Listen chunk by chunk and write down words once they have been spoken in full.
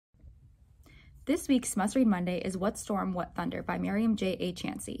This week's Must Read Monday is What Storm, What Thunder by Myriam J.A.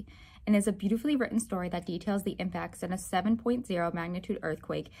 Chancy, and is a beautifully written story that details the impacts that a 7.0 magnitude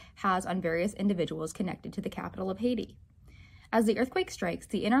earthquake has on various individuals connected to the capital of Haiti. As the earthquake strikes,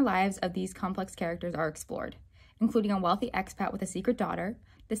 the inner lives of these complex characters are explored, including a wealthy expat with a secret daughter,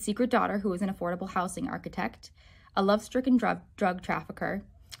 the secret daughter who is an affordable housing architect, a love-stricken drug trafficker,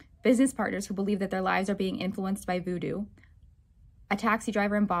 business partners who believe that their lives are being influenced by voodoo, a taxi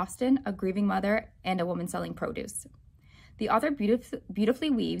driver in Boston, a grieving mother, and a woman selling produce. The author beautifully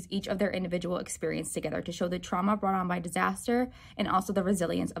weaves each of their individual experience together to show the trauma brought on by disaster and also the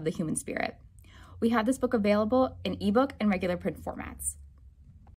resilience of the human spirit. We have this book available in ebook and regular print formats.